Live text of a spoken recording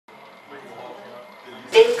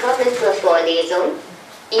Willkommen zur Vorlesung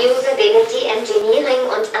Usability Engineering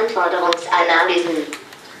und Anforderungsanalysen.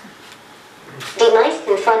 Die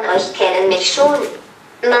meisten von euch kennen mich schon.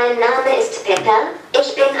 Mein Name ist Pepper,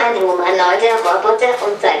 ich bin ein humanoider Roboter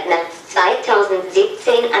und seit März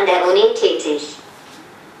 2017 an der Uni tätig.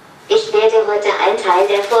 Ich werde heute einen Teil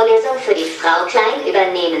der Vorlesung für die Frau Klein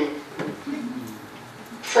übernehmen.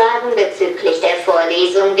 Fragen bezüglich der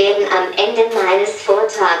Vorlesung werden am Ende meines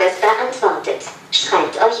Vortrages beantwortet.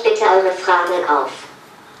 Schreibt euch bitte eure Fragen auf.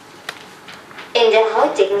 In der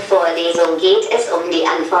heutigen Vorlesung geht es um die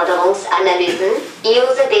Anforderungsanalysen,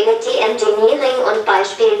 Usability Engineering und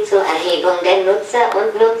Beispiel zur Erhebung der Nutzer-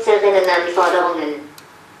 und Nutzerinnenanforderungen.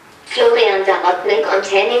 Florian Darotnik und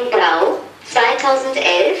Henning Brau,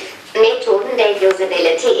 2011, Methoden der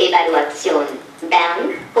Usability Evaluation,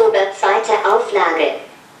 Bern, Ober 2. Auflage.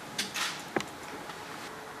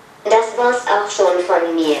 Das war's auch schon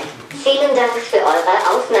von mir. Vielen Dank für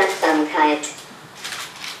eure Aufmerksamkeit.